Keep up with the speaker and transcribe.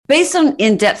Based on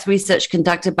in-depth research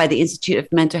conducted by the Institute of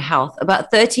Mental Health,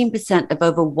 about 13% of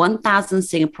over 1,000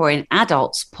 Singaporean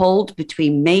adults polled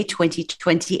between May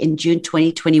 2020 and June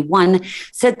 2021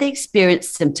 said they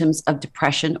experienced symptoms of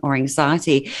depression or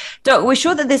anxiety. Doc, we're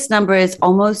sure that this number is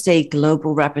almost a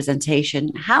global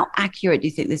representation. How accurate do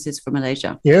you think this is for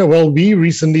Malaysia? Yeah, well, we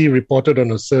recently reported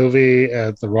on a survey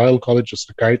at the Royal College of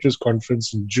Psychiatrists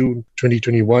conference in June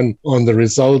 2021 on the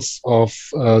results of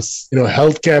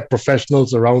healthcare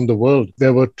professionals around the world.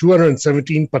 There were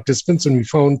 217 participants and we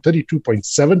found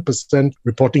 32.7%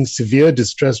 reporting severe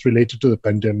distress related to the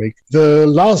pandemic. The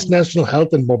last National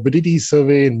Health and Morbidity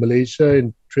Survey in Malaysia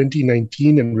in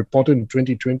 2019 and reported in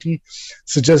 2020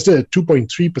 suggested that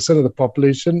 2.3% of the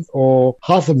population or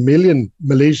 500,000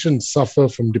 Malaysians suffer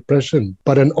from depression.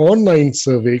 But an online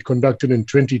survey conducted in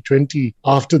 2020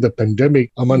 after the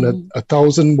pandemic among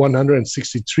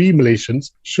 1,163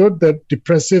 Malaysians showed that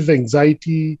depressive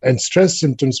anxiety and stress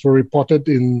symptoms were reported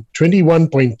in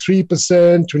 21.3%,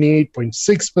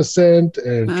 28.6%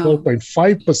 and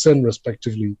 12.5%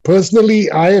 respectively.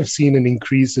 Personally, I have seen an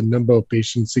increase in number of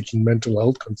patients seeking mental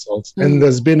health consults. And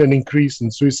there's been an increase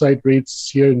in suicide rates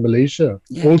here in Malaysia.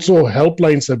 Also,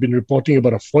 helplines have been reporting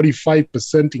about a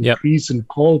 45% increase in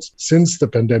calls since the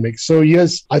pandemic. So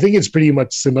yes, I think it's pretty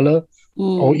much similar.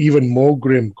 Or even more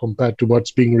grim compared to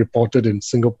what's being reported in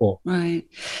Singapore. Right.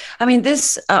 I mean,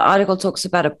 this article talks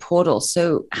about a portal.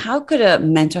 So how could a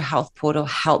mental health portal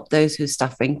help those who are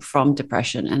suffering from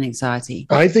depression and anxiety?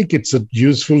 I think it's a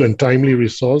useful and timely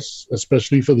resource,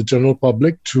 especially for the general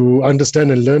public, to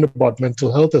understand and learn about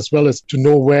mental health as well as to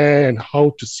know where and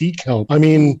how to seek help. I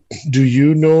mean, do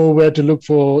you know where to look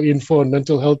for info on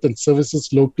mental health and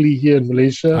services locally here in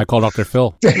Malaysia? I call Dr.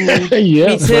 Phil.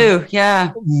 Me too,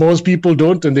 yeah. Most people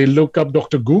don't, and they look up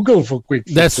Dr. Google for quick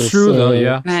fixes. That's true, though,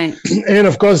 yeah. Right. And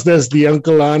of course, there's the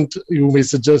uncle, aunt who may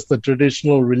suggest the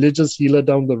traditional religious healer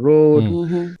down the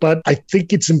road. But I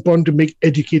think it's important to make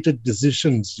educated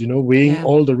decisions, weighing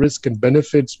all the risk and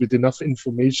benefits with enough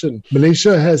information.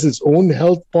 Malaysia has its own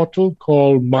health portal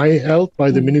called My Health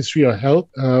by the Ministry of Health.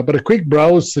 But a quick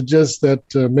browse suggests that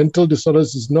mental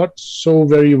disorders is not so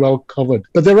very well covered.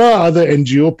 But there are other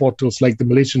NGO portals like the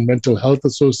Malaysian Mental Health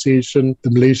Association, the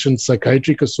Malaysian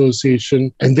Psychiatric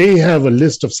Association, and they have a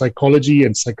list of psychology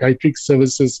and psychiatric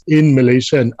services in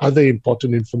Malaysia and other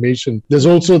important information. There's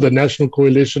also the National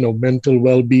Coalition of Mental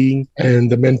Wellbeing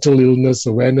and the Mental Illness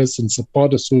Awareness and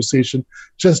Support Association,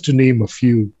 just to name a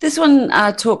few. This one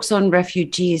talks on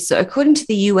refugees. So according to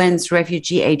the UN's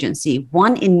Refugee Agency,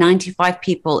 1 in 95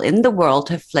 people in the world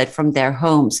have fled from their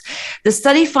homes. The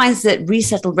study finds that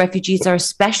resettled refugees are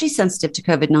especially sensitive to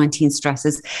COVID-19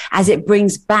 stresses as it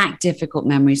brings back difficult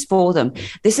memories for them.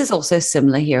 This is also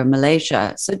similar here in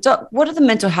Malaysia. So, Doc, what are the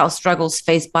mental health struggles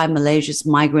faced by Malaysia's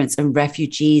migrants and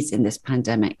refugees in this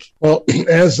pandemic? Well,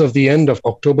 as of the end of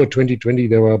October 2020,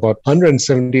 there were about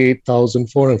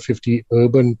 178,450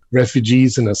 urban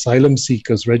refugees and asylum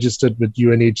seekers registered with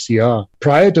UNHCR.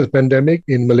 Prior to the pandemic,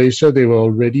 in Malaysia, they were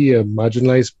already a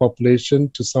marginalized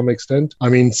population to some extent. I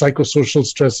mean, psychosocial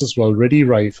stresses were already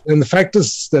rife. And the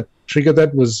factors that trigger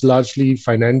that was largely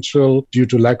financial due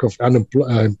to lack of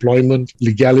employment,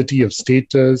 legality of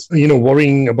status,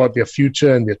 worrying about their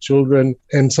future and their children,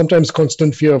 and sometimes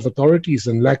constant fear of authorities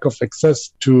and lack of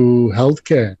access to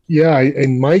healthcare. Yeah,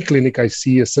 in my clinic, I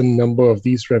see a certain number of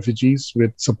these refugees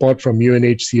with support from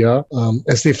UNHCR,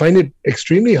 as they find it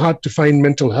extremely hard to find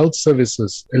mental health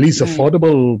services, at least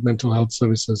affordable mental health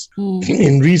services.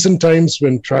 In recent times,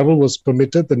 when travel was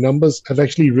permitted, the numbers have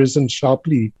actually risen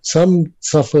sharply. Some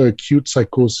suffer acute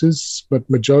psychosis, but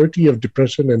majority of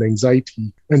depression and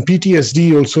anxiety. And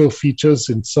PTSD also features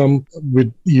in some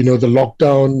with, the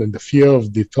lockdown and the fear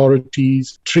of the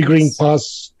authorities, triggering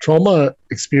past trauma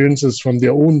experiences from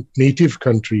their own native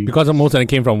country. Because most of them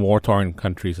came from war-torn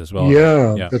countries as well.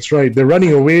 Yeah, that's right. They're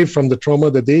running away from the trauma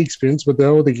that they experienced, but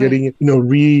now they're getting it,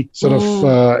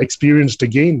 experienced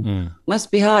again.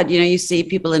 Must be hard. You see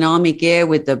people in army gear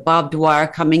with the barbed wire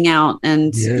coming out.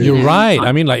 And You're right.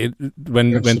 I mean, like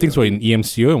when things were in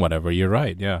EMCO and whatever, you're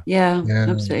right. Yeah,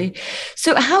 absolutely.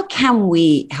 So how can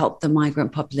we help the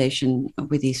migrant population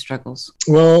with these struggles?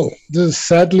 Well,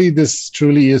 sadly, this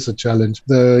truly is a challenge.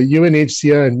 The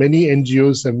UNHCR and many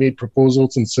NGOs have made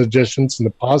proposals and suggestions in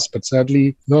the past, but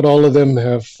sadly, not all of them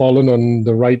have fallen on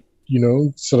the right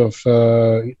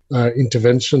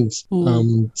interventions.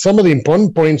 Some of the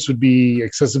important points would be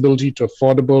accessibility to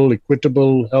affordable,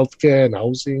 equitable healthcare and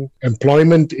housing.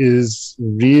 Employment is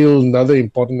another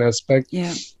important aspect.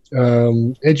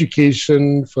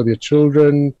 education for their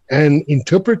children, and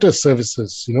interpreter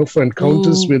services, for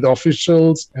encounters with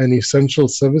officials and essential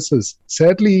services.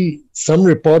 Sadly, some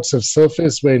reports have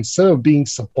surfaced where instead of being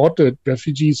supported,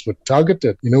 refugees were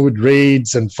targeted, with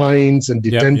raids and fines and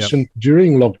detention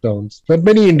during lockdowns. But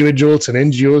many individuals and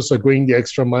NGOs are going the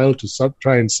extra mile to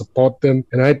try and support them,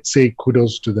 and I'd say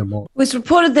kudos to them all. It was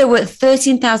reported there were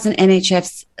 13,000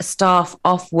 NHS staff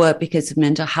off work because of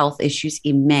mental health issues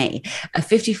in May, a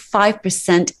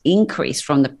 55% increase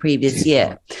from the previous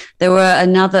year. There were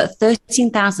another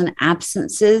 13,000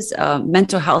 absences,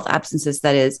 mental health absences,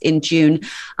 that is, in June,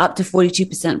 up to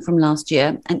 42% from last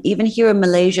year. And even here in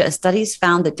Malaysia, studies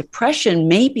found that depression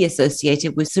may be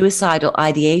associated with suicidal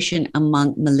ideation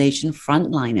among Malaysian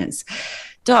frontliners.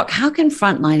 Doc, how can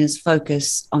frontliners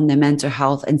focus on their mental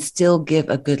health and still give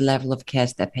a good level of care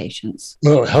to their patients?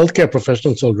 Well, healthcare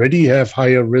professionals already have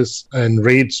higher risks and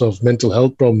rates of mental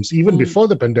health problems, even before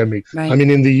the pandemic. Right. I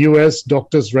mean, in the US,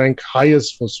 doctors rank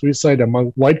highest for suicide among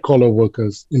white-collar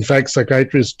workers. In fact,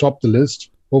 psychiatrists top the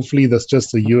list. Hopefully, that's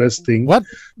just a US thing. What?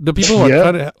 The people who are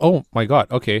trying to... Oh, my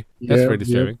God. Okay. That's very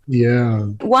disturbing. Yeah.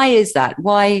 Why is that?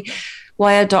 Why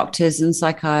are doctors and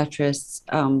psychiatrists...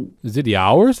 Is it the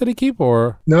hours that they keep,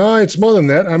 or? No, it's more than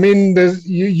that. I mean,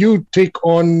 you take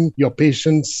on your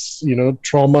patient's,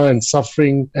 trauma and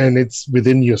suffering, and it's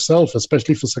within yourself,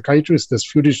 especially for psychiatrists. There's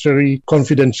fiduciary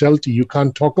confidentiality. You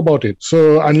can't talk about it.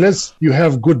 So unless you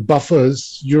have good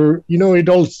buffers,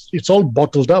 it's all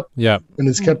bottled up. Yeah. And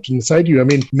it's kept inside you. I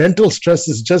mean, mental stress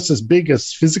is just as big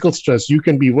as physical stress. You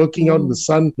can be working out in the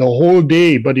sun the whole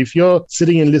day, but if you're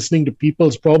sitting and listening to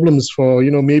people's problems for,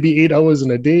 maybe 8 hours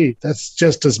in a day, that's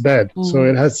just as bad. So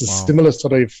it has a similar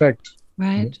sort of effect.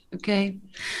 Right. Okay.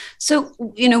 So,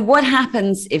 what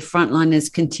happens if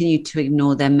frontliners continue to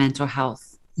ignore their mental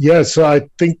health? Yeah, so I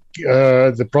think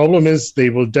the problem is they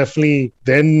will definitely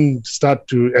then start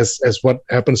to, as what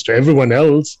happens to everyone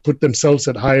else, put themselves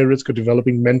at higher risk of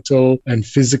developing mental and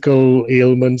physical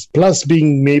ailments, plus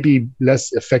being maybe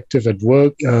less effective at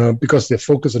work because their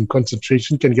focus and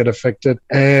concentration can get affected,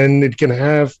 and it can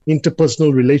have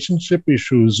interpersonal relationship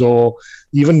issues or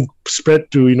even spread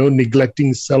to,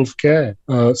 neglecting self-care.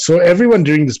 So everyone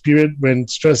during this period when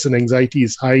stress and anxiety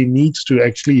is high needs to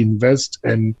actually invest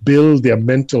and build their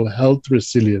mental health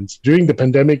resilience. During the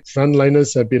pandemic,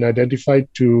 frontliners have been identified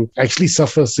to actually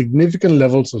suffer significant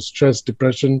levels of stress,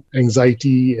 depression,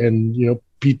 anxiety, and,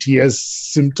 PTS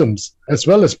symptoms, as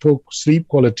well as poor sleep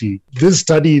quality. This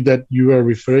study that you are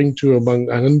referring to among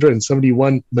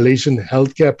 171 Malaysian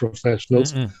healthcare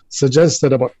professionals suggests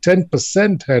that about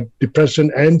 10% had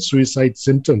depression and suicide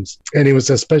symptoms. And it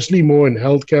was especially more in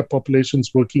healthcare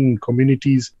populations working in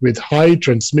communities with high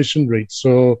transmission rates.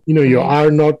 So, your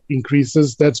R0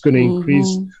 increases, that's going to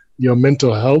increase your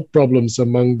mental health problems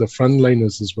among the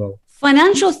frontliners as well.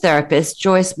 Financial therapist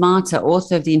Joyce Marta,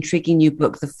 author of the intriguing new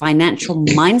book, The Financial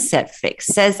Mindset Fix,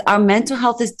 says our mental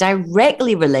health is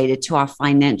directly related to our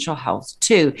financial health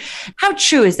too. How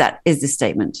true is this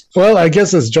statement? Well, I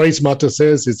guess as Joyce Marta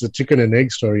says, it's a chicken and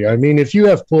egg story. I mean, if you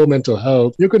have poor mental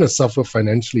health, you're going to suffer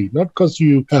financially, not because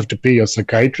you have to pay your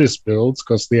psychiatrist bills,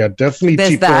 because they are definitely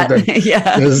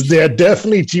they are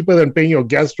definitely cheaper than paying your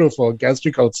gastro for a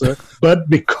gastric ulcer, but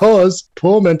because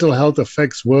poor mental health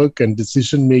affects work and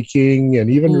decision making and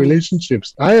even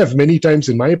relationships. I have many times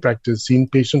in my practice seen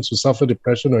patients who suffer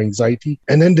depression or anxiety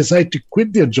and then decide to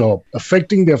quit their job,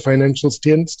 affecting their financial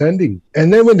standing.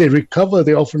 And then when they recover,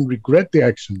 they often regret their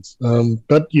actions.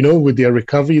 But, with their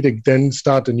recovery, they then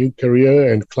start a new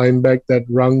career and climb back that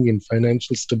rung in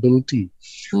financial stability.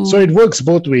 So it works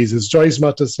both ways. As Joyce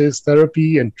Marta says,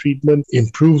 therapy and treatment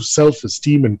improve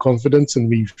self-esteem and confidence. And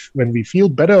when we feel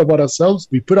better about ourselves,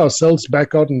 we put ourselves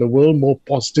back out in the world more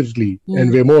positively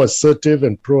and we're more assertive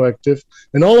and proactive.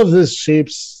 And all of this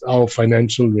shapes our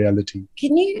financial reality.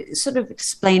 Can you sort of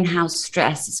explain how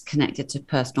stress is connected to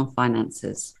personal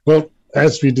finances? Well,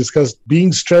 as we discussed,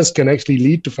 being stressed can actually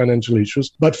lead to financial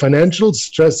issues, but financial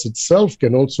stress itself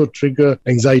can also trigger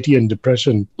anxiety and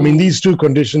depression. I mean, these two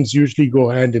conditions usually go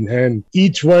hand in hand.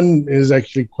 Each one is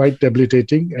actually quite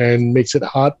debilitating and makes it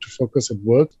hard to focus at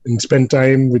work and spend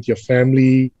time with your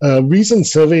family. A recent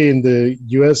survey in the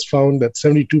US found that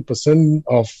 72%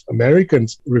 of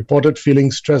Americans reported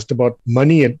feeling stressed about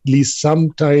money at least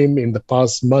some time in the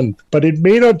past month. But it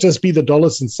may not just be the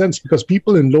dollars and cents, because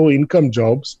people in low-income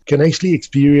jobs can actually actually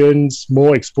experience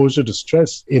more exposure to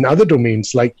stress in other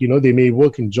domains, like, they may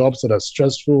work in jobs that are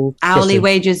stressful. Hourly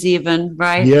wages even,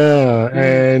 right? Yeah.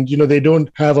 And, they don't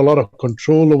have a lot of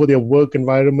control over their work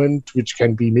environment, which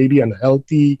can be maybe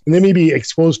unhealthy. And they may be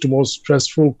exposed to more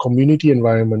stressful community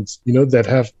environments, that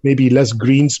have maybe less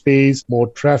green space, more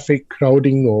traffic,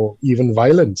 crowding, or even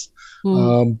violence.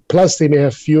 Plus, they may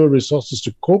have fewer resources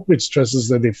to cope with stresses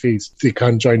that they face. They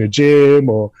can't join a gym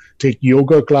or take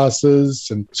yoga classes.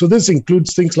 And so this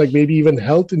includes things like maybe even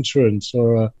health insurance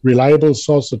or a reliable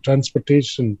source of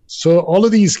transportation. So all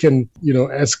of these can,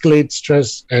 escalate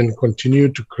stress and continue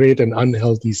to create an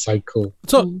unhealthy cycle.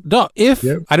 So, Doc,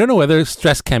 I don't know whether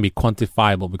stress can be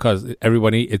quantifiable because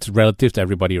it's relative to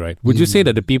everybody, right? Would you say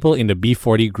that the people in the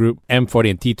B40 group, M40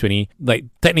 and T20, like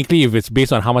technically if it's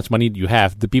based on how much money you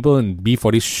have, the people in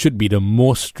B40 should be the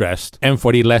most stressed,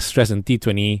 M40 less stressed, and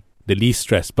T20 the least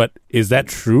stressed. But is that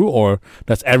true, or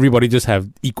does everybody just have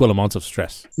equal amounts of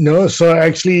stress? No, so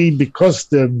actually, because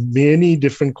there are many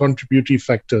different contributory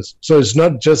factors, so it's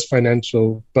not just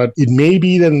financial, but it may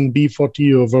be that in B40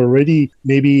 you have already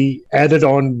maybe added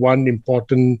on one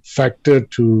important factor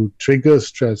to trigger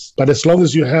stress. But as long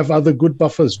as you have other good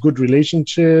buffers, good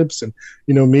relationships, and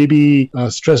maybe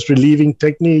stress relieving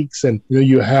techniques, and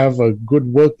you have a good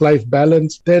work-life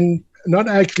balance, then not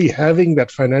actually having that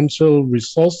financial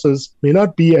resources may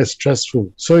not be as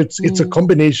stressful. So it's a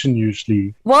combination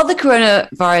usually. While the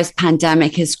coronavirus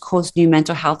pandemic has caused new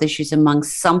mental health issues among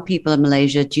some people in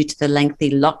Malaysia due to the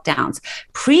lengthy lockdowns,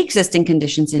 pre-existing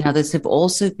conditions in others have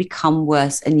also become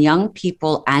worse, and young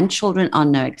people and children are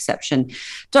no exception.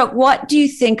 Doc, what do you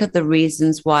think are the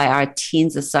reasons why our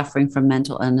teens are suffering from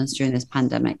mental illness during this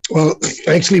pandemic? Well,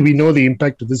 actually, we know the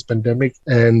impact of this pandemic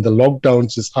and the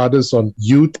lockdowns is hardest on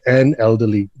youth and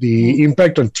elderly. The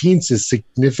impact on teens is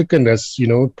significant, as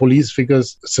police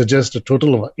figures suggest a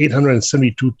total of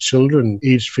 872 children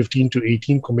aged 15 to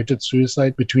 18 committed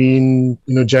suicide between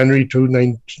January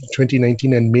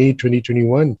 2019 and May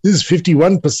 2021. This is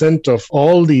 51% of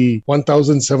all the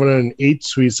 1,708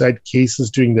 suicide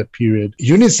cases during that period.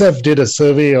 UNICEF did a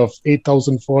survey of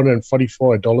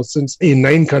 8,444 adolescents in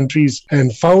 9 countries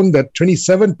and found that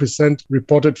 27%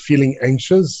 reported feeling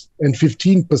anxious and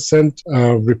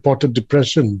 15% reported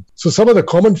depression. So some of the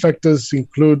common factors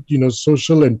include,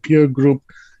 social and peer group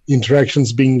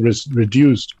interactions being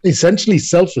reduced. Essentially,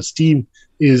 self-esteem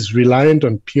is reliant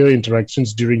on peer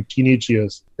interactions during teenage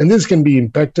years. And this can be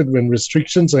impacted when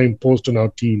restrictions are imposed on our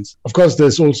teens. Of course,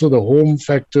 there's also the home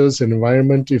factors and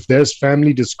environment. If there's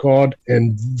family discord,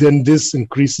 and then this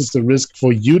increases the risk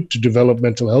for youth to develop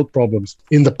mental health problems.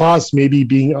 In the past, maybe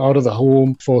being out of the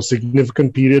home for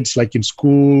significant periods, like in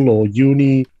school or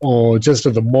uni, or just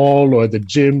at the mall or at the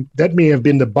gym, that may have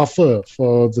been the buffer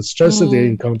for the stress that they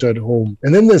encounter at home.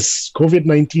 And then this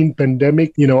COVID-19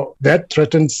 pandemic, that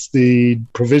threatens the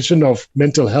provision of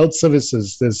mental health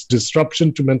services. There's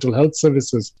disruption to mental health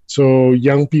services. So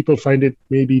young people find it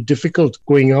maybe difficult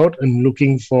going out and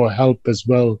looking for help as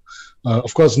well.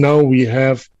 Of course, now we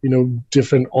have,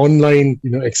 different online,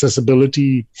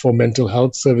 accessibility for mental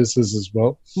health services as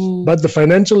well. But the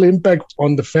financial impact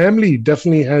on the family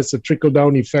definitely has a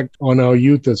trickle-down effect on our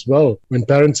youth as well. When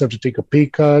parents have to take a pay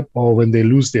cut or when they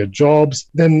lose their jobs,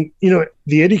 then,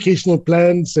 the educational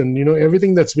plans and,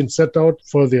 everything that's been set out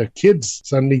for their kids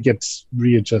suddenly gets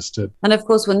readjusted. And of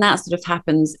course, when that sort of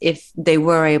happens, if they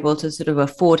were able to sort of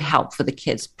afford help for the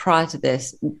kids prior to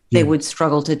this, they would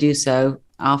struggle to do so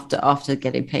after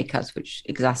getting pay cuts, which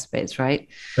exacerbates, right?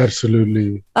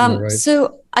 Absolutely. Right.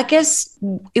 So I guess,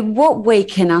 in what way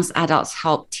can us adults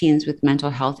help teens with mental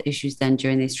health issues then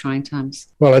during these trying times?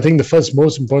 Well, I think the first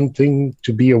most important thing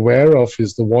to be aware of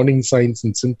is the warning signs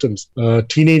and symptoms.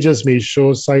 Teenagers may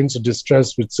show signs of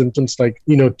distress with symptoms like,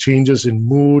 changes in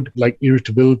mood, like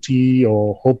irritability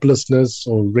or hopelessness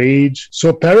or rage.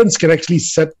 So parents can actually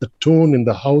set the tone in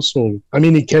the household. I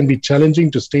mean, it can be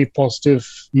challenging to stay positive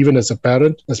even as a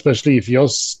parent, especially if you're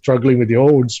struggling with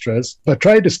your own stress. But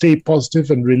try to stay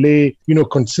positive and relay,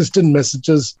 consistent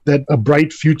messages that a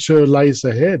bright future lies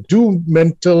ahead. Do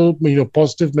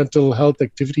positive mental health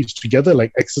activities together,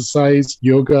 like exercise,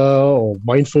 yoga, or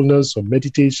mindfulness, or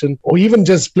meditation, or even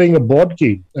just playing a board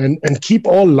game. And keep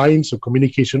all lines of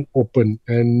communication open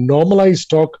and normalize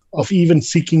talk of even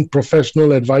seeking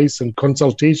professional advice and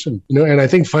consultation. And I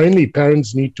think finally,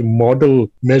 parents need to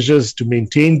model measures to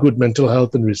maintain good mental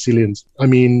health and resilience. I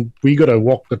mean, we got to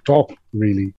walk the talk, really.